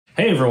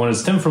Hey everyone,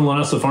 it's Tim from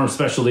Linessa Farms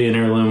Specialty and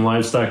Heirloom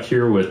Livestock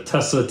here with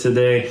Tessa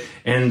today.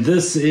 And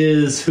this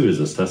is, who is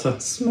this, Tessa?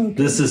 Smokey.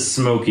 This is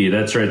Smokey,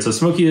 that's right. So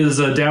Smokey is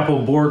a dapple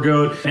boar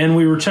goat, and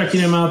we were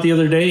checking him out the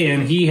other day,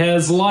 and he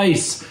has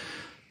lice.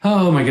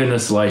 Oh my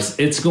goodness, lice.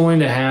 It's going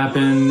to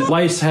happen.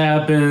 Lice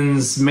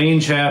happens,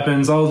 mange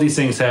happens, all of these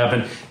things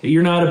happen.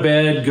 You're not a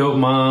bad goat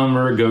mom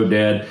or a goat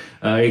dad.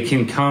 It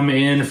can come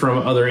in from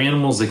other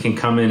animals. It can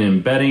come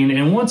in bedding.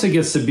 And once it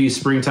gets to be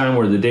springtime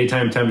where the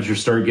daytime temperatures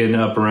start getting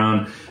up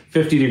around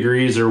 50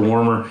 degrees or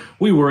warmer,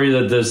 we worry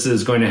that this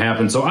is going to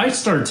happen. So I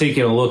start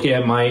taking a look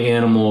at my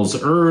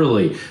animals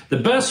early. The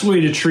best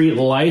way to treat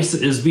lice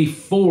is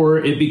before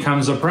it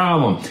becomes a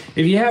problem.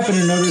 If you happen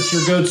to notice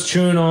your goats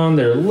chewing on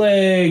their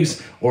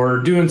legs or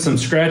doing some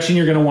scratching,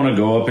 you're going to want to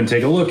go up and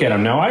take a look at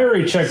him. Now, I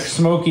already checked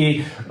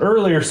Smokey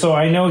earlier, so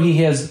I know he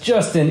has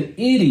just an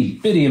itty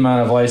bitty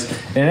amount of lice.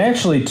 And it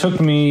actually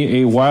took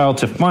me a while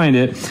to find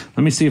it.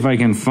 Let me see if I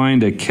can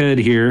find a kid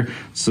here.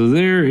 So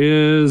there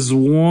is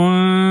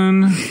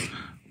one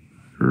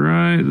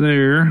right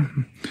there.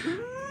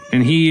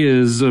 And he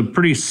is a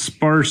pretty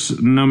sparse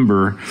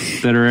number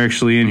that are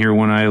actually in here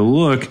when I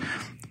look.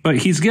 But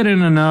he's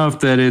getting enough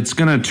that it's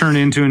going to turn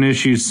into an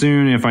issue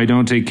soon if I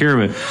don't take care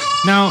of it.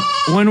 Now,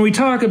 when we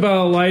talk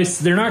about lice,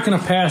 they're not going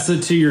to pass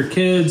it to your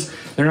kids.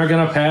 They're not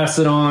going to pass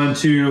it on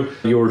to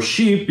your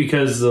sheep,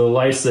 because the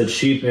lice that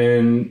sheep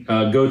and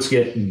goats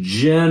get,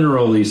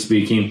 generally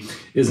speaking,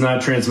 is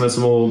not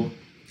transmissible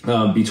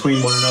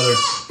between one another,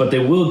 but they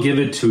will give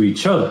it to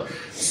each other.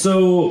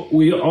 So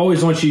we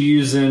always want you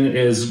using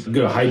as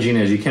good a hygiene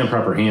as you can,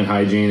 proper hand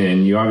hygiene,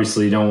 and you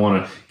obviously don't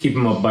want to keep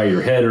them up by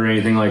your head or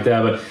anything like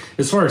that. But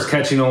as far as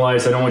catching the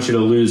lice, I don't want you to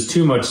lose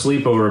too much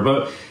sleep over it.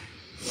 But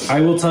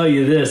I will tell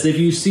you this, if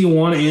you see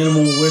one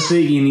animal with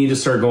it, you need to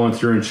start going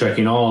through and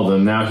checking all of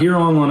them. Now, here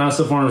on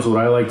Linessa Farms,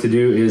 what I like to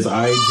do is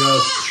I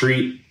just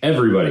treat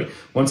everybody.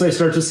 Once I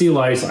start to see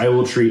lice, I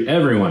will treat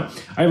everyone.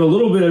 I have a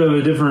little bit of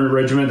a different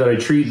regimen that I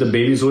treat the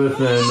babies with than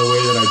the way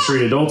that I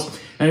treat adults.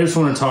 And I just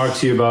want to talk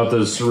to you about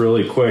this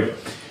really quick.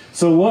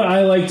 So what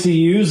I like to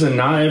use, and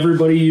not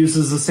everybody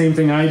uses the same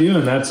thing I do,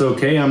 and that's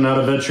okay. I'm not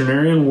a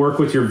veterinarian. Work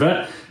with your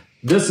vet.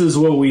 This is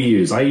what we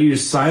use. I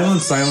use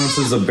Silence. Silence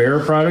is a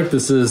Bayer product.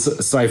 This is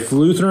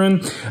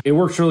cyfluthrine. It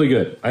works really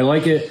good. I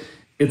like it.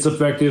 It's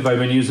effective. I've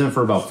been using it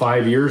for about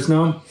 5 years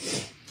now.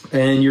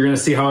 And you're going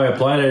to see how I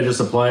apply it. I just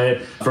apply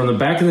it from the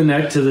back of the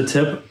neck to the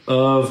tip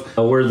of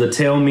where the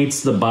tail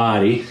meets the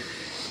body.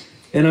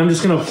 And I'm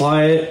just going to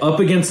apply it up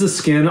against the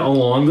skin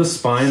along the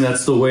spine.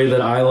 That's the way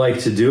that I like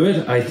to do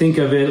it. I think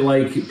of it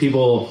like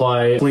people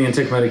apply flea and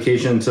tick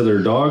medication to their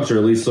dogs, or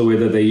at least the way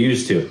that they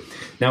used to.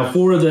 Now,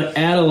 for the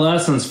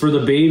adolescents, for the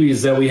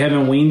babies that we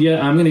haven't weaned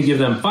yet, I'm going to give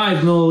them 5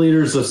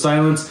 milliliters of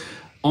Silence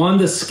on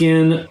the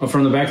skin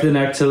from the back of the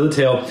neck to the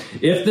tail.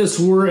 If this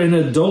were an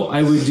adult,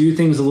 I would do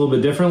things a little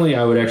bit differently.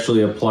 I would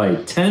actually apply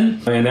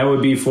 10, and that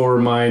would be for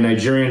my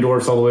Nigerian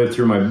dwarfs all the way up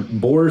through my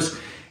boars.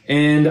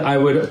 And I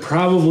would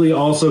probably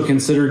also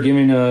consider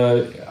giving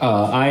a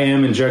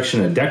IM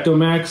injection of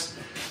Dectomax.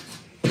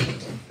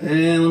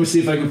 And let me see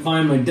if I can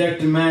find my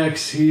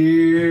Dectomax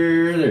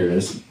here. There it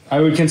is.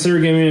 I would consider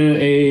giving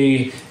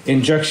a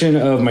injection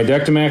of my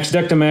Dectomax.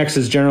 Dectomax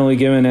is generally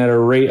given at a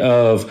rate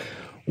of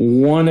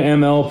 1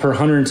 ml per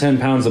 110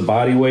 pounds of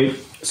body weight.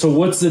 So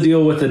what's the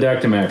deal with the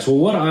Dectomax? Well,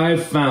 what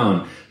I've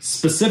found,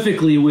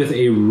 specifically with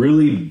a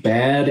really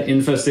bad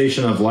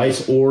infestation of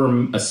lice,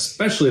 or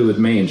especially with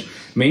mange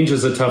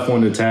is a tough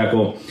one to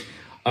tackle.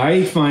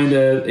 I find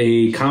that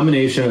a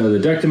combination of the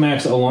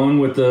Dectomax along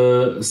with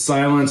the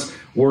Silence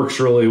works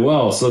really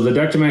well. So the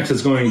Dectomax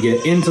is going to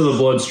get into the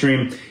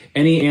bloodstream.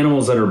 Any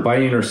animals that are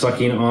biting or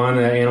sucking on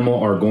that animal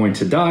are going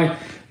to die.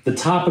 The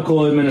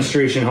topical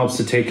administration helps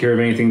to take care of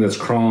anything that's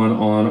crawling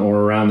on or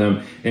around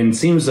them, and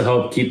seems to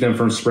help keep them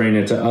from spraying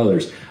it to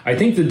others. I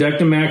think the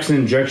Dectomax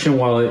injection,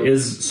 while it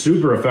is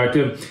super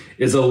effective,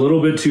 is a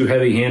little bit too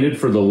heavy-handed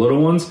for the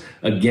little ones.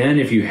 Again,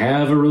 if you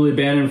have a really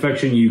bad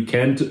infection, you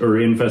can, or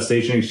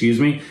infestation, excuse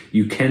me,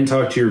 you can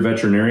talk to your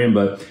veterinarian.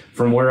 But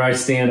from where I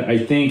stand, I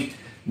think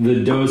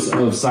the dose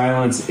of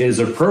Silence is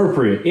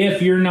appropriate.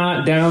 If you're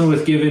not down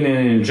with giving an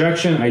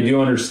injection, I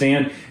do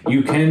understand.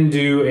 You can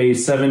do a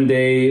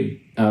 7-day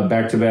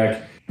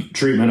back-to-back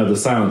treatment of the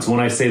Silence.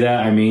 When I say that,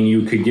 I mean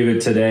you could give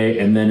it today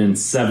and then in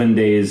 7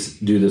 days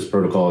do this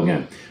protocol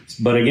again.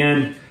 But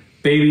again,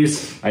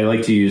 babies, I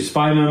like to use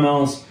 5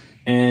 mLs,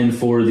 and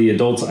for the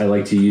adults, I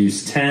like to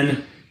use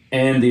 10,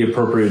 and the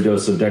appropriate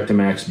dose of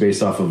Dectomax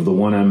based off of the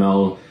 1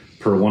 ml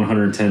per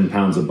 110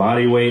 pounds of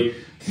body weight,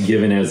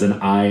 given as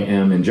an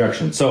IM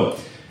injection. So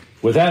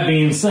with that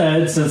being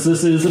said, since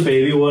this is a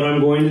baby, what I'm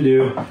going to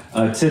do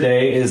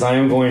today is I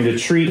am going to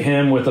treat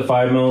him with the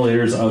 5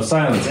 milliliters of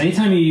Silence.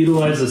 Anytime you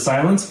utilize the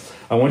Silence,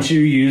 I want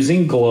you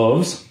using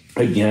gloves.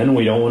 Again,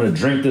 we don't want to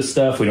drink this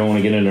stuff. We don't want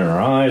to get it in our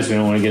eyes. We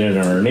don't want to get it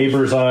in our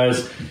neighbor's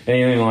eyes,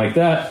 anything like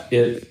that.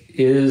 It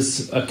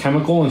is a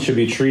chemical and should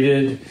be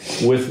treated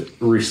with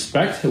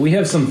respect. We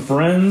have some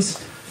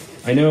friends.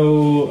 I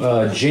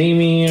know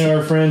Jamie,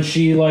 our friend,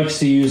 she likes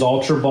to use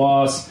Ultra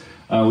Boss.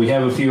 We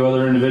have a few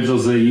other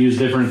individuals that use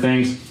different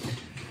things.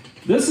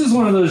 This is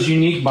one of those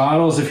unique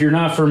bottles. If you're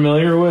not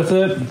familiar with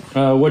it,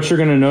 what you're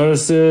gonna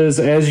notice is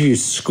as you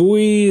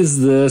squeeze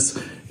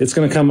this, it's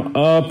gonna come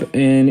up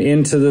and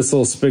into this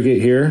little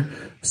spigot here.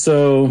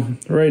 So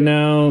right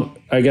now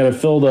I got it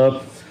filled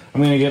up.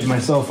 I'm gonna get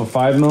myself a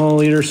 5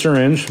 milliliter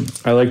syringe.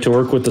 I like to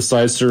work with the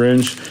size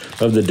syringe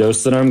of the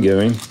dose that I'm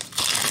giving.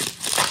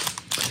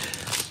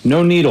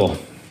 No needle.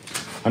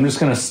 I'm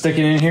just gonna stick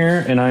it in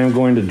here and I am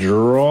going to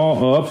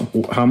draw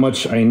up how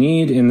much I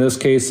need. In this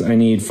case, I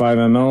need 5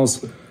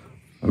 mLs.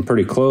 I'm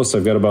pretty close.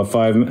 I've got about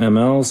 5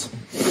 mLs.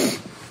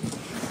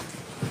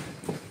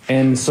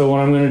 And so what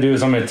I'm gonna do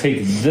is I'm gonna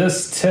take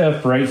this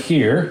tip right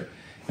here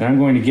and I'm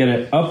going to get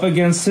it up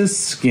against his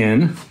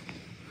skin.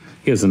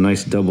 He has a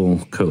nice double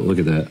coat. Look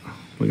at that.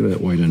 Look at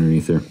that white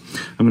underneath there.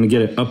 I'm gonna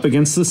get it up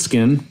against the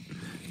skin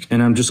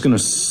and I'm just gonna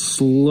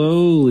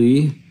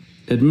slowly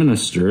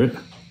administer it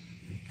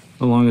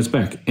along his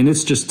back. And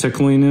it's just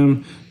tickling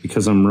him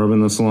because I'm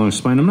rubbing this along his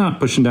spine. I'm not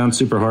pushing down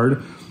super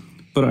hard,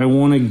 but I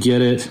wanna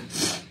get it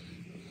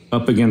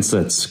up against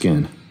that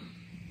skin.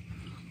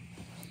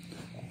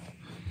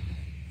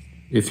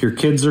 If your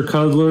kids are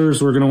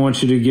cuddlers, we're gonna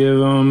want you to give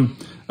them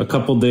a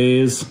couple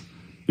days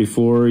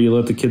before you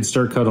let the kids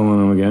start cuddling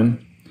them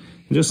again.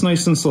 And just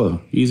nice and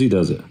slow, easy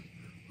does it.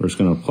 We're just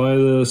gonna apply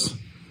this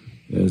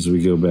as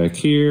we go back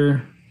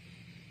here,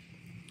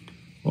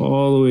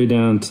 all the way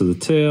down to the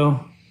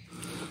tail.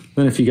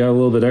 Then if you got a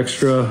little bit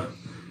extra,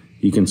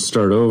 you can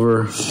start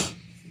over.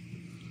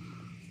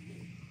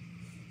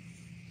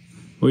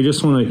 We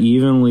just want to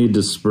evenly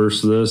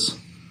disperse this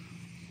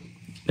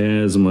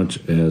as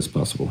much as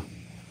possible.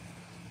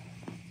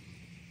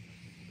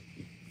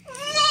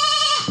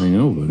 I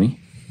know, buddy.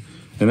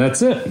 And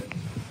that's it.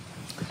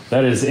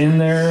 That is in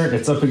there.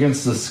 It's up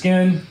against the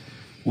skin.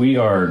 We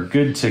are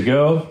good to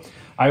go.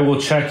 I will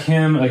check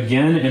him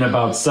again in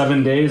about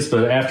 7 days,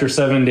 but after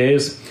 7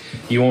 days,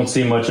 you won't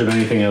see much of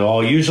anything at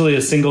all. Usually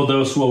a single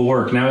dose will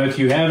work. Now, if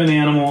you have an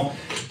animal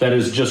that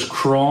is just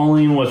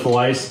crawling with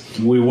lice,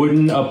 we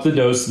wouldn't up the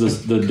dose.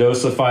 The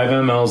dose of 5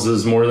 mLs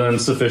is more than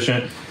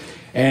sufficient,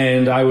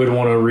 and I would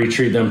want to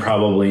retreat them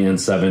probably in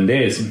 7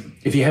 days.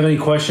 If you have any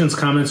questions,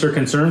 comments, or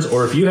concerns,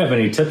 or if you have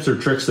any tips or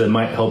tricks that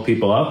might help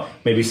people out,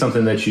 maybe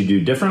something that you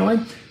do differently,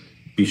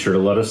 be sure to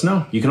let us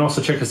know. You can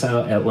also check us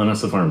out at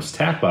Linessa Farms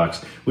Tack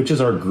Box, which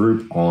is our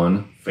group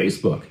on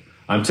Facebook.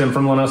 I'm Tim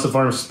from Linessa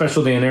Farms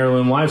Specialty and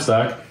Heirloom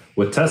Livestock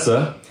with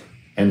Tessa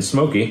and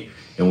Smokey,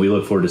 and we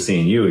look forward to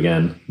seeing you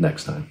again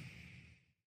next time.